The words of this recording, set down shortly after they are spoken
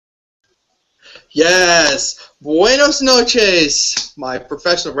Yes, buenos noches, my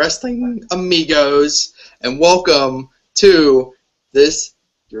professional wrestling amigos, and welcome to this,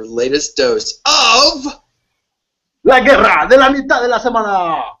 your latest dose of... La Guerra de la Mitad de la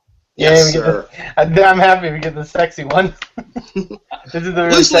Semana! Yes, sir. I'm happy we get the sexy one. This is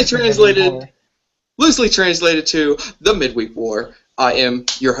the really loosely translated to the Midweek War. I am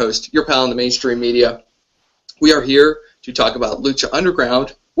your host, your pal in the mainstream media. We are here to talk about Lucha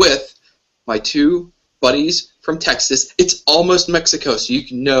Underground with my two buddies from Texas. It's almost Mexico, so you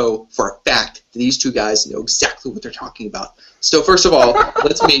can know for a fact that these two guys know exactly what they're talking about. So first of all,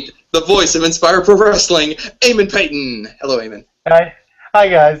 let's meet the voice of Inspire Pro Wrestling, Eamon Payton. Hello, Eamon. Hi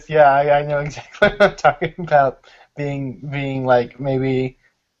guys. Yeah, I know exactly what I'm talking about. Being like maybe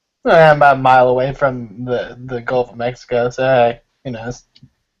about a mile away from the Gulf of Mexico. So hey, who knows?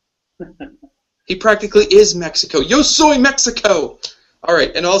 He practically is Mexico. Yo soy Mexico! All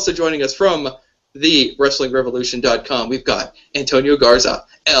right, and also joining us from the WrestlingRevolution.com, we've got Antonio Garza,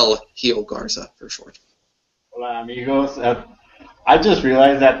 El Heel Garza for short. Hola, amigos. I just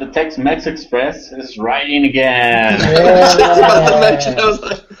realized that the Tex-Mex Express is riding again. I was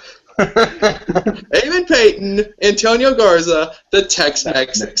like, Eamon Payton, Antonio Garza, the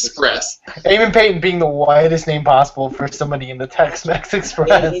Tex-Mex Express. Eamon Payton being the widest name possible for somebody in the Tex-Mex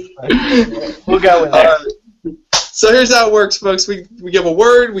Express. We'll go with that. So here's how it works, folks. We give a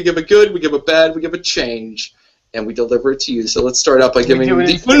word, we give a good, we give a bad, we give a change, and we deliver it to you. So let's start out by giving the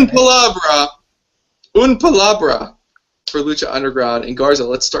un palabra for Lucha Underground. And Garza,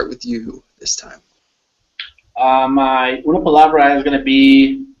 let's start with you this time. My una palabra is going to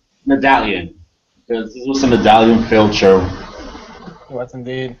be medallion, because this was a medallion-filled show. It was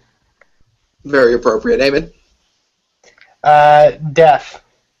indeed. Very appropriate. Eamon? Death.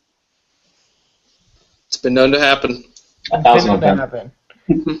 It's been known to happen. 1,000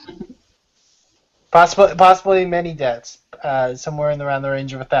 Possibly many deaths. Somewhere in around the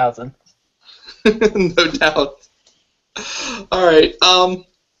range of 1,000. No doubt. All right. Well,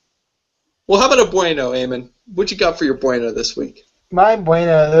 how about a bueno, Eamon? What you got for your bueno this week? My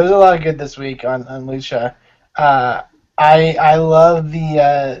bueno, there was a lot of good this week on Lucha. I love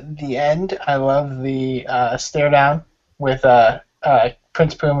the end. I love the stare down with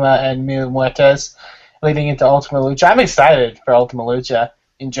Prince Puma and Mil Muertes leading into Ultima Lucha. I'm excited for Ultima Lucha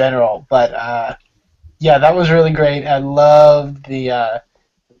in general, but yeah, that was really great. I loved the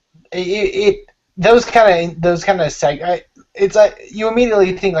those kind of it's like you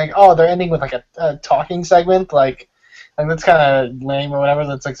immediately think like, oh, they're ending with like a talking segment, like that's kind of lame or whatever.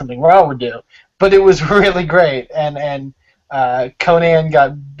 That's like something Raw would do, but it was really great. And Conan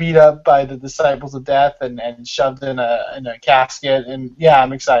got beat up by the Disciples of Death and shoved in a casket. And yeah,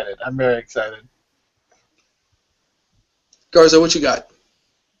 I'm excited. I'm very excited. Garza, what you got?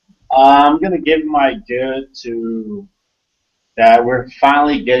 I'm gonna give my good to that we're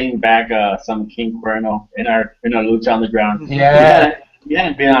finally getting back some King Cuerno in our Lucha Underground. Yeah. He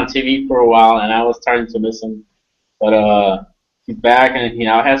hadn't been on TV for a while, and I was starting to miss him. But he's back, and he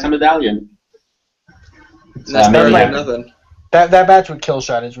now has a medallion. That's better than nothing. That match with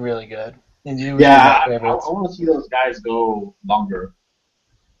Killshot is really good. Yeah, I want to see those guys go longer.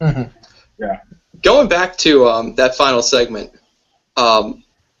 Mm-hmm. Yeah. Going back to that final segment,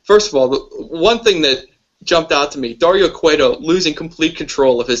 first of all, the one thing that jumped out to me, Dario Cueto losing complete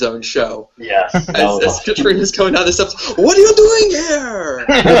control of his own show. Yes. As Katrina's going down this episode, what are you doing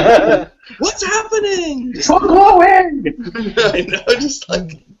here? What's happening? What's going? I know, just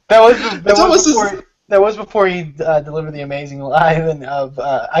like... That was before he delivered the amazing line of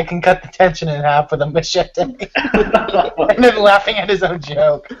I can cut the tension in half with a machete, and then laughing at his own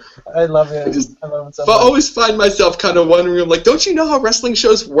joke. I love it. I love it so much. But I always find myself kind of wondering, like, don't you know how wrestling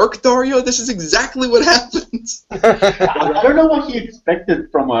shows work, Dario? This is exactly what happens. I don't know what he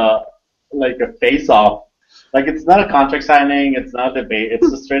expected from a face-off. Like, it's not a contract signing, it's not a debate, it's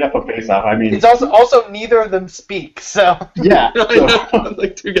just straight up a face-off. I mean, it's also neither of them speak, so... Yeah. I know,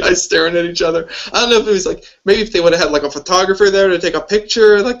 like two guys staring at each other. I don't know if it was like, maybe if they would have had like a photographer there to take a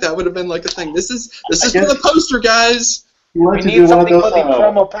picture, like that would have been like a thing. This is for the poster, guys. We need something for the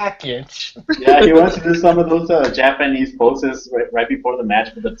promo package. Yeah, he wants to do some of those Japanese poses right before the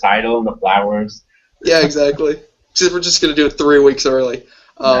match with the title and the flowers. Yeah, exactly. We're just going to do it 3 weeks early.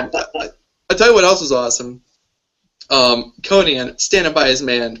 I tell you what else was awesome. Conan standing by his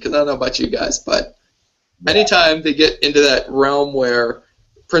man, because I don't know about you guys, but anytime they get into that realm where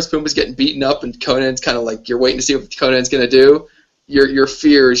Prince Puma's getting beaten up and Conan's kind of like, you're waiting to see what Conan's going to do, your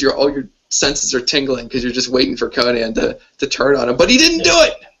fears, all your senses are tingling because you're just waiting for Conan to turn on him. But he didn't do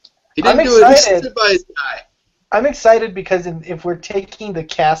it! He didn't do it. He stood by his guy. I'm excited because if we're taking the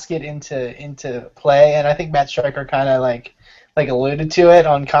casket into play, and I think Matt Striker kind of like alluded to it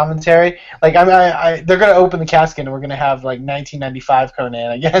on commentary. Like they're gonna open the casket and we're gonna have like 1995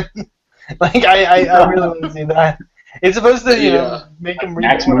 Conan again. Like I really want to see that. It's supposed to make him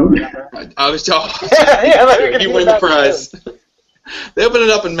Max Moon. I was talking. Yeah, you win the prize. They open it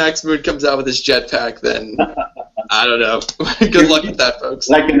up and Max Moon comes out with his jetpack. Then I don't know. Good luck with that, folks.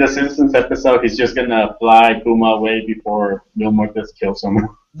 Like in the Simpsons episode, he's just gonna fly Puma away before Mil Muertes kills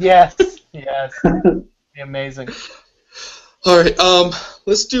him. Yes. Be amazing. All right.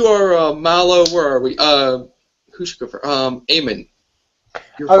 Let's do our Malo. Where are we? Who should go first? Eamon.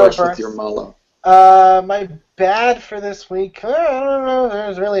 You're I'll go first with first. your Malo. My bad for this week. I don't know.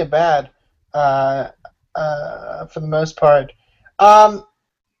 There's really a bad. For the most part.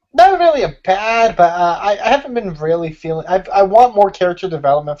 Not really a bad, but I haven't been really feeling. I want more character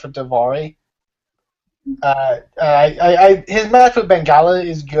development for Daivari. His match with Bengala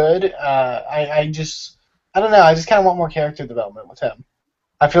is good. I don't know. I just kind of want more character development with him.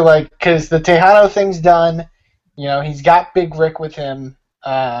 I feel like because the Tejano thing's done, he's got Big Rick with him,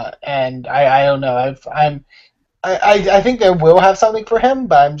 and I don't know. I think they will have something for him,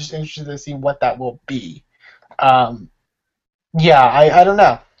 but I'm just interested to see what that will be. Yeah, I don't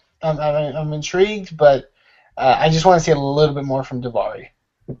know. I'm intrigued, but I just want to see a little bit more from Daivari.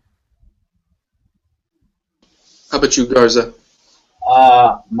 How about you, Garza?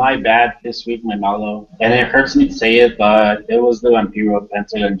 My bad this week, my Malo, and it hurts me to say it, but it was the Vampiro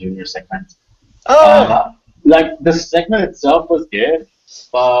Pentagon Jr. segment. Oh! Like, the segment itself was good,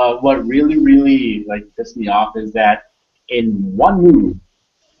 but what really, really, pissed me off is that in one move,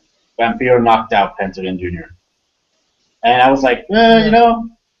 Vampiro knocked out Pentagon Jr. And I was like,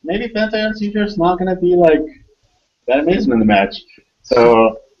 maybe Pentagon Jr. is not going to be, that amazing in the match.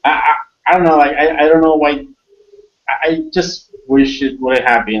 So, I don't know, I don't know why. I just wish it would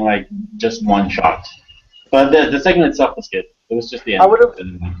have been, just one shot. But the segment itself was good. It was just the end.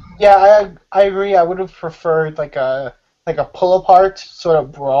 I agree. I would have preferred, a pull-apart sort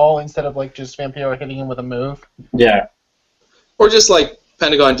of brawl instead of, just Vampiro hitting him with a move. Yeah. Or just,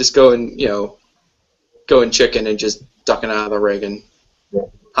 Pentagon just going chicken and just ducking out of the ring and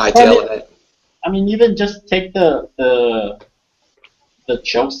hightailing it. I mean, even just take the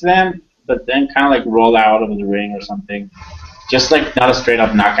chokeslam, but then kind of roll out of the ring or something. Just not a straight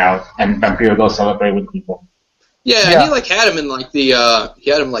up knockout, and Vampiro go celebrate with people. Yeah, and he had him in he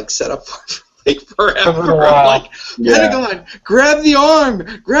had him set up for forever. I'm Pentagon, grab the arm,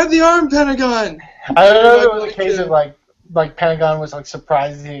 Pentagon. I don't know if it was a case of Pentagon was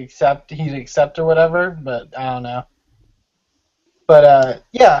surprised he'd accept or whatever, but I don't know. But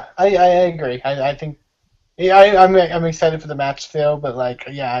yeah, I agree. I think I'm excited for the match still, but I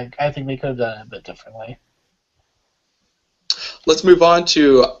think they could have done it a bit differently. Let's move on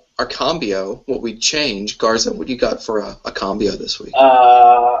to our combio. What we change, Garza? What do you got for a combio this week?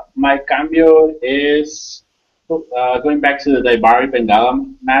 My cambio is going back to the Daivari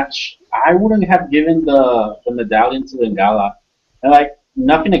Bengala match. I wouldn't have given the medallion to Bengala. And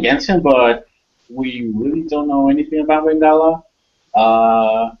nothing against him, but we really don't know anything about Bengala.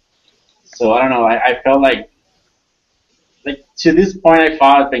 So I don't know. I felt like to this point, I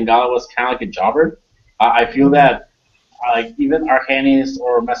thought Bengala was kind of like a jobber. I feel that even Argenis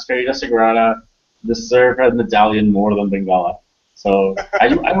or Mascarita Sagrada deserve a medallion more than Bengala. So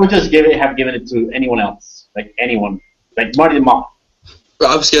I would just have given it to anyone else, anyone, Marty the Moth.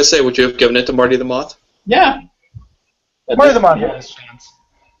 I was gonna say, would you have given it to Marty the Moth? Yeah. Marty the Moth had his chance.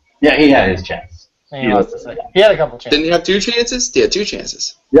 Yeah, he had his chance. He had a couple chances. Didn't he have 2 chances? He had 2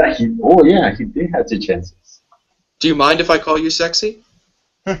 chances. Yeah, he did have 2 chances. Do you mind if I call you sexy?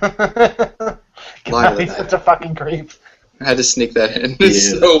 God, he's such a fucking creep. I had to sneak that in.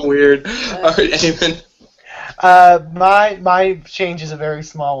 It's so weird. All right, Eamon. My change is a very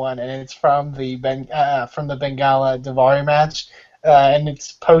small one, and it's from the Bengala Daivari match, and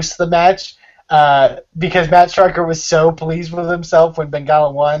it's post the match because Matt Striker was so pleased with himself when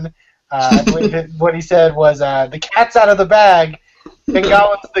Bengala won. I believe what he said was, "The cat's out of the bag."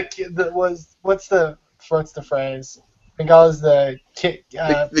 Bengala's what's the phrase? Bengala's the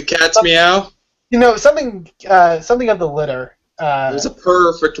cat's meow. Something of the litter. It was a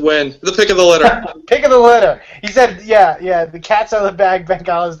perfect win. The pick of the litter. Pick of the litter. He said, yeah, the cat's out of the bag,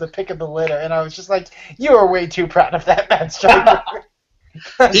 Bengala's the pick of the litter. And I was just like, you are way too proud of that, Matt Striker.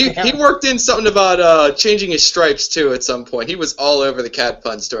 he worked in something about changing his stripes, too, at some point. He was all over the cat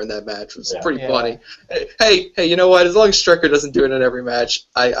puns during that match. It was pretty funny. Hey, you know what? As long as Striker doesn't do it in every match,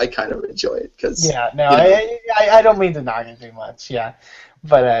 I kind of enjoy it. I don't mean to knock it too much, yeah.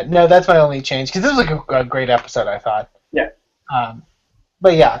 But no, that's my only change because this was like a great episode, I thought. Yeah.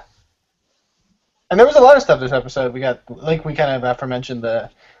 But yeah, and there was a lot of stuff this episode. We got, like we kind of aforementioned, the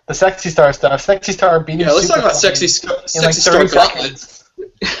Sexy Star stuff. Sexy Star beating. Yeah, let's talk about Superfly Sexy Star Gauntlet.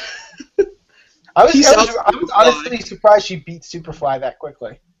 I was honestly surprised she beat Superfly that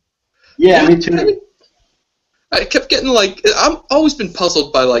quickly. Yeah, me too. I kept getting like, I've always been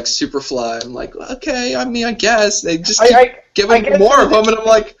puzzled by like Superfly. I'm like, okay, I mean, I guess they just keep giving more of him, and I'm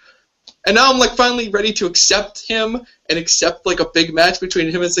like, and now I'm like finally ready to accept him and accept like a big match between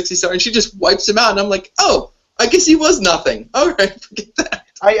him and 60 Star, and she just wipes him out, and I'm like, oh, I guess he was nothing. All right, forget that.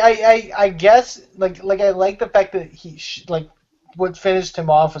 I guess like I like the fact that he like what finished him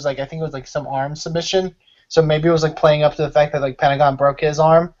off was like I think it was like some arm submission, so maybe it was like playing up to the fact that like Pentagon broke his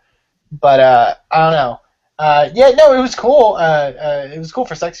arm, but I don't know. Yeah, no, it was cool. It was cool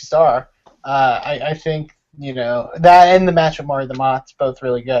for Sexy Star. I think that and the match with Mari the Moth's both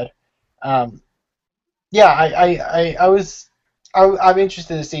really good. Yeah, I'm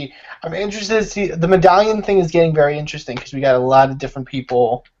interested to see. I'm interested to see the medallion thing is getting very interesting because we got a lot of different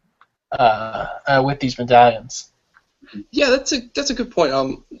people with these medallions. Yeah, that's a good point.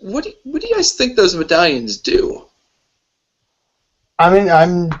 What do you guys think those medallions do? I mean,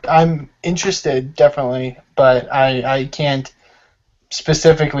 I'm interested definitely, but I can't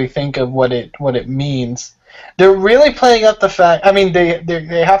specifically think of what it means. They're really playing up the fact. I mean,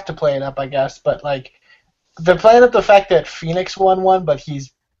 they have to play it up, I guess, but like they're playing up the fact that Phoenix won one, but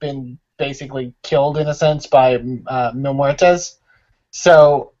he's been basically killed in a sense by Mil Muertes.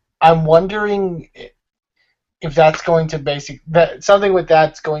 So I'm wondering if that's going to something with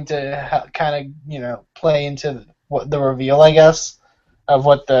that's going to kind of play into what the reveal, I guess, of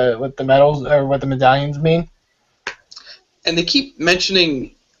what the medals or what the medallions mean. And they keep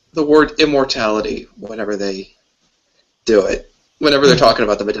mentioning the word immortality whenever they do it. Whenever they're talking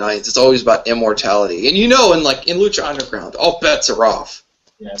about the medallions, it's always about immortality. And in Lucha Underground, all bets are off.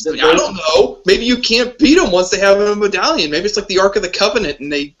 Yeah, I don't know. Maybe you can't beat them once they have a medallion. Maybe it's like the Ark of the Covenant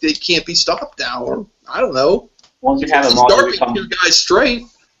and they can't be stopped now. Or I don't know. Once you have them all, you become two guys straight.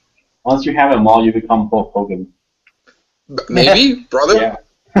 Once you have them all, you become Hulk Hogan. Maybe, brother.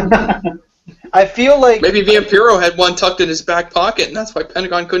 Yeah. I feel like maybe Vampiro had one tucked in his back pocket, and that's why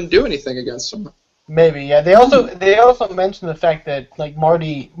Pentagon couldn't do anything against him. Maybe, yeah. They also mentioned the fact that like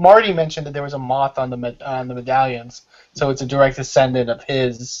Marty mentioned that there was a moth on the medallions, so it's a direct descendant of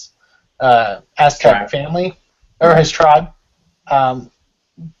his Aztec family or his tribe.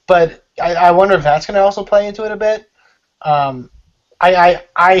 But I wonder if that's going to also play into it a bit. I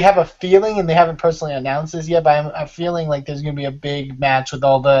have a feeling, and they haven't personally announced this yet, but I'm feeling like there's going to be a big match with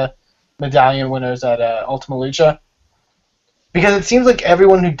all the medallion winners at Ultima Lucha. Because it seems like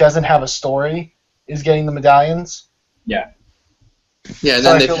everyone who doesn't have a story is getting the medallions. Yeah. Yeah, and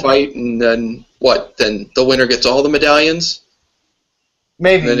then they fight, and then what? Then the winner gets all the medallions?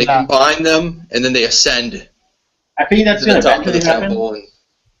 Maybe, and then they combine them, and then they ascend. I think that's going to eventually happen.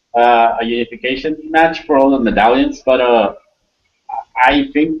 A unification match for all the medallions, but I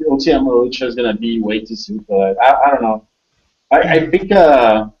think Ultima Lucha is going to be way too soon for that. I don't know. I think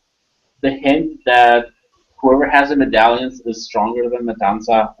the hint that whoever has the medallions is stronger than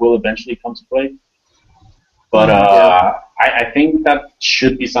Matanza will eventually come to play. But I think that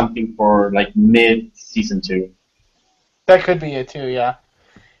should be something for like mid-season 2. That could be it too, yeah.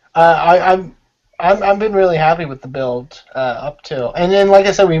 I've been really happy with the build up to, and then like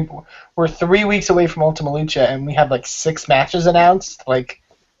I said, we're 3 weeks away from Ultima Lucha, and we have like 6 matches announced. Like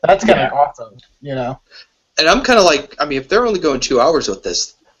that's kind of awesome, And I'm kind of like, I mean, if they're only going 2 hours with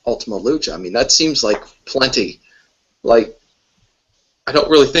this Ultima Lucha, I mean that seems like plenty. Like I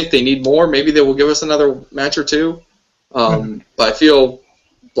don't really think they need more. Maybe they will give us another match or two, but I feel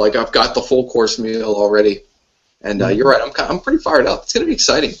like I've got the full course meal already. And you're right. I'm pretty fired up. It's going to be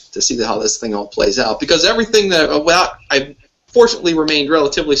exciting to see how this thing all plays out because everything that I fortunately remained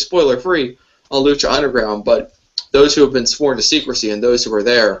relatively spoiler free on Lucha Underground, but those who have been sworn to secrecy and those who are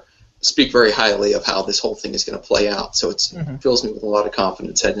there speak very highly of how this whole thing is going to play out. So it fills me with a lot of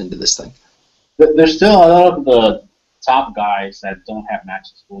confidence heading into this thing. There's still a lot of the top guys that don't have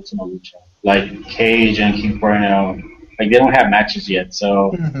matches for Ultima Lucha, like Cage and King Cuerno. Like they don't have matches yet,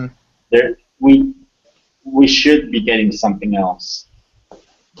 so we should be getting something else.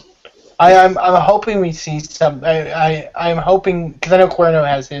 I'm hoping we see some. I'm hoping because I know Cuerno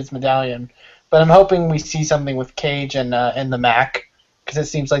has his medallion, but I'm hoping we see something with Cage and the Mac because it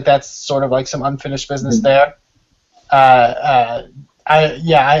seems like that's sort of like some unfinished business there.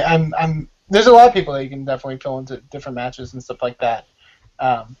 There's a lot of people that you can definitely fill into different matches and stuff like that.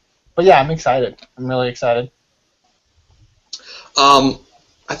 But yeah, I'm excited. I'm really excited.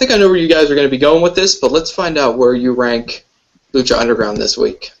 I think I know where you guys are going to be going with this, but let's find out where you rank Lucha Underground this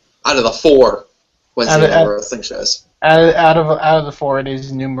week. Out of the 4 Wednesday Night Wrestling shows. Out of the 4, it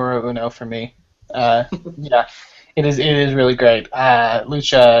is numero uno for me. Yeah, it is really great.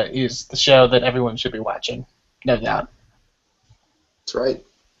 Lucha is the show that everyone should be watching, no doubt. That's right.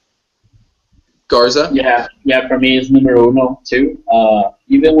 Garza? Yeah, for me it's numero uno too.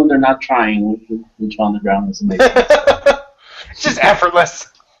 Even when they're not trying, Lucha Underground is amazing. It's just effortless.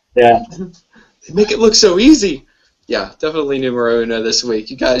 Yeah. They make it look so easy. Yeah, definitely numero uno this week.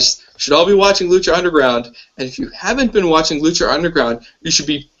 You guys should all be watching Lucha Underground, and if you haven't been watching Lucha Underground, you should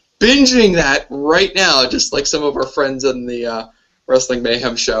be binging that right now, just like some of our friends on the Wrestling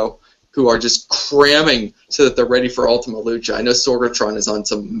Mayhem show who are just cramming so that they're ready for Ultima Lucha. I know Sorgatron is on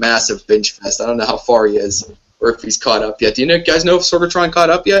some massive binge fest. I don't know how far he is or if he's caught up yet. Do you guys know if Sorgatron caught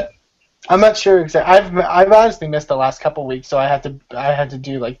up yet? I'm not sure exactly. I've honestly missed the last couple weeks, so I had to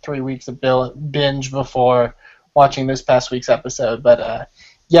do like 3 weeks of binge before watching this past week's episode. But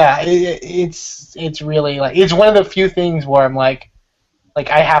yeah, it's really like it's one of the few things where I'm like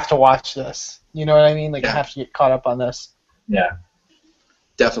I have to watch this. You know what I mean? Like I have to get caught up on this. Yeah.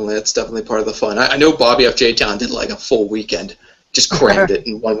 Definitely, that's definitely part of the fun. I know Bobby F. J. Town did like a full weekend, just crammed it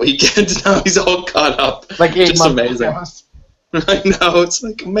in one weekend. Now he's all caught up. Like 8 just months amazing. ago. I know, it's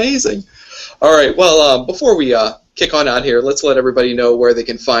like amazing. All right, well, before we kick on out here, let's let everybody know where they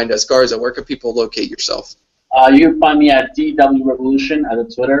can find us. Garza, where can people locate yourself? You can find me at DW Revolution at the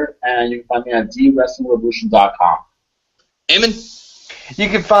Twitter, and you can find me at dwrestlingrevolution.com. Eamon? You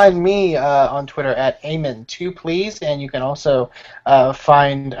can find me on Twitter at Eamon2Please, and you can also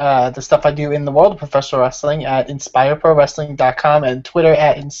find the stuff I do in the world of professional wrestling at InspireProWrestling.com and Twitter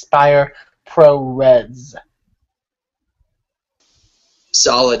at InspireProReds.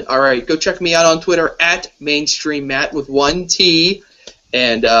 Solid. All right, go check me out on Twitter at MainstreamMatt with 1 T.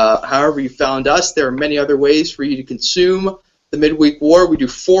 And however you found us, there are many other ways for you to consume the Midweek War. We do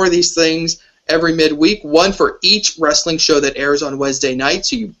 4 of these things every midweek, 1 for each wrestling show that airs on Wednesday night.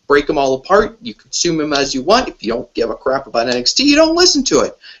 So you break them all apart. You consume them as you want. If you don't give a crap about NXT, you don't listen to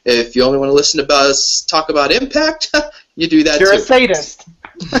it. If you only want to listen to us talk about Impact, you do that You're too. a sadist.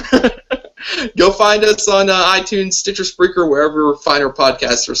 Go find us on iTunes, Stitcher, Spreaker, wherever finer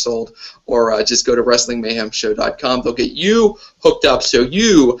podcasts are sold, or just go to WrestlingMayhemShow.com. They'll get you hooked up so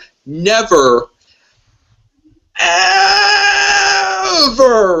you never,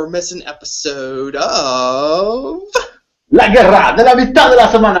 ever miss an episode of La Guerra de la Mitad de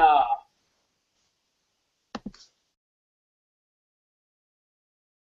la Semana.